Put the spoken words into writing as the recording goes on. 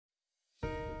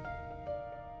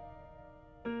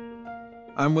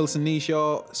I'm Wilson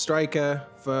Kneeshaw, striker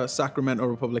for Sacramento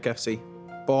Republic FC.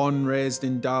 Born and raised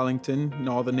in Darlington,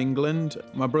 Northern England.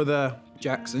 My brother,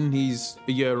 Jackson, he's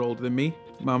a year older than me.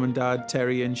 Mum and dad,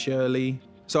 Terry and Shirley.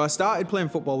 So I started playing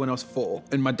football when I was 4,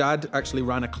 and my dad actually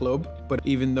ran a club, but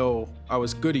even though I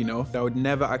was good enough, I would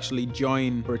never actually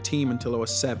join for a team until I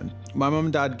was 7. My mum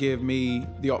and dad gave me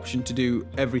the option to do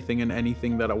everything and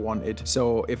anything that I wanted.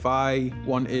 So if I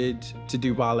wanted to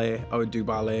do ballet, I would do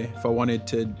ballet. If I wanted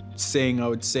to sing, I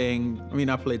would sing. I mean,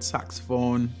 I played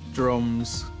saxophone,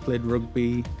 drums, played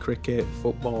rugby, cricket,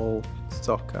 football,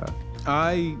 soccer.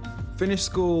 I finished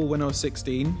school when I was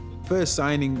 16. First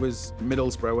signing was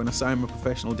Middlesbrough. When I signed my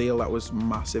professional deal, that was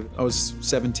massive. I was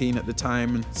 17 at the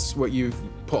time, and it's what you've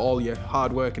put all your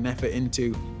hard work and effort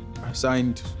into. I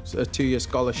signed a 2-year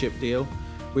scholarship deal,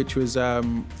 which was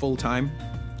full-time.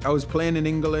 I was playing in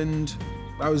England.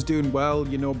 I was doing well,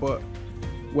 you know, but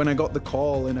when I got the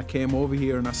call and I came over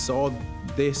here and I saw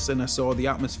this and I saw the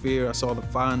atmosphere, I saw the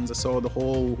fans, I saw the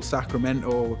whole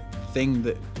Sacramento thing,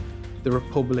 that the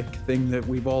Republic thing that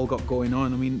we've all got going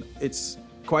on. I mean, it's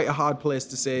quite a hard place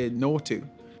to say no to.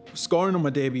 Scoring on my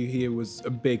debut here was a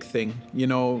big thing. You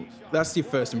know, that's your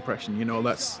first impression. You know,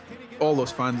 that's all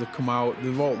those fans have come out.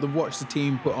 They've watched the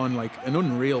team put on like an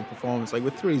unreal performance. Like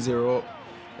we're 3-0 up,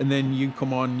 and then you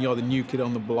come on, you're the new kid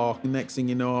on the block. The next thing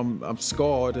you know, I'm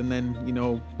scored, and then, you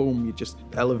know, boom, you just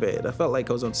elevated. I felt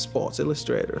like I was on Sports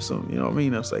Illustrated or something. You know what I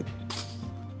mean? I was like,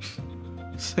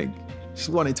 just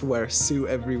wanted to wear a suit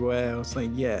everywhere. I was like,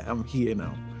 yeah, I'm here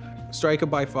now. Striker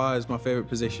by far is my favorite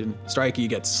position. Striker, you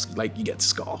get to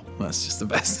score. That's just the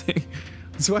best thing.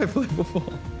 That's why I play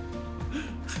football.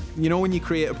 You know, when you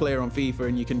create a player on FIFA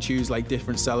and you can choose like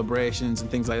different celebrations and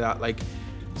things like that. Like,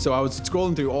 so I was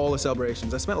scrolling through all the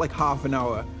celebrations. I spent like half an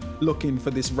hour looking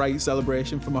for this right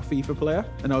celebration for my FIFA player,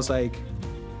 and I was like,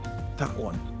 that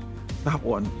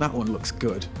one looks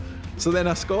good. So then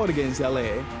I scored against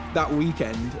LA that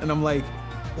weekend, and I'm like,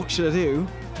 what should I do?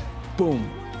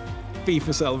 Boom.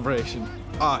 FIFA celebration,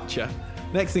 Archer.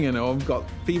 Next thing I know, I've got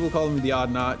people calling me the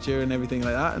Arden Archer and everything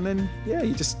like that, and then, yeah,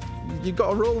 you got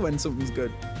to roll when something's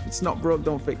good. If it's not broke,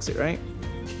 don't fix it, right?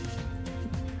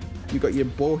 You've got your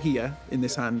bow here in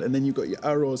this hand, and then you've got your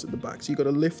arrows at the back, so you've got to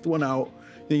lift one out,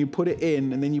 then you put it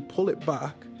in, and then you pull it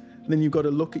back, and then you've got to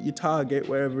look at your target,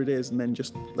 wherever it is, and then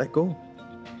just let go.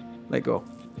 Let go.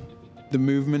 The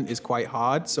movement is quite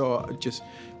hard, so just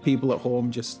people at home,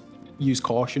 just use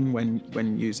caution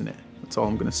when using it. That's all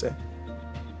I'm gonna say.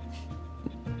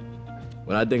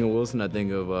 When I think of Wilson, I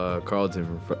think of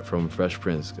Carlton from Fresh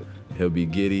Prince. He'll be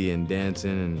giddy and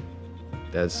dancing, and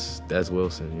that's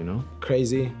Wilson, you know?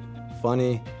 Crazy,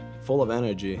 funny, full of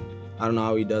energy. I don't know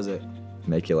how he does it.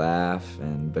 Make you laugh,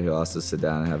 but he'll also sit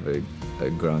down and have a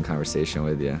growing conversation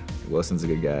with you. Wilson's a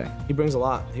good guy. He brings a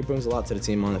lot. He brings a lot to the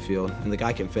team on the field, and the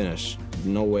guy can finish.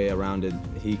 No way around it.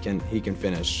 He can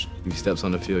finish. He steps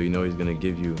on the field, you know he's gonna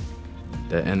give you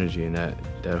that energy and that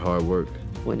hard work.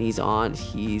 When he's on,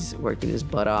 he's working his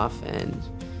butt off and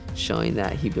showing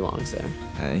that he belongs there.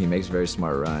 And he makes very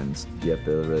smart runs. You have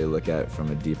to really look at it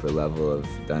from a deeper level of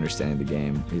understanding the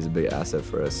game. He's a big asset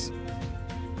for us.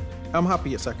 I'm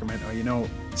happy at Sacramento, you know.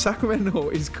 Sacramento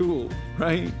is cool,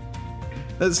 right?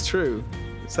 That's true.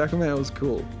 Sacramento is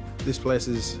cool. This place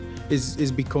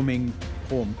is becoming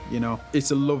home, you know.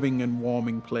 It's a loving and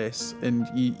warming place, and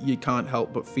you can't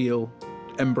help but feel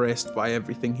embraced by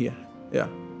everything here. Yeah,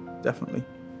 definitely.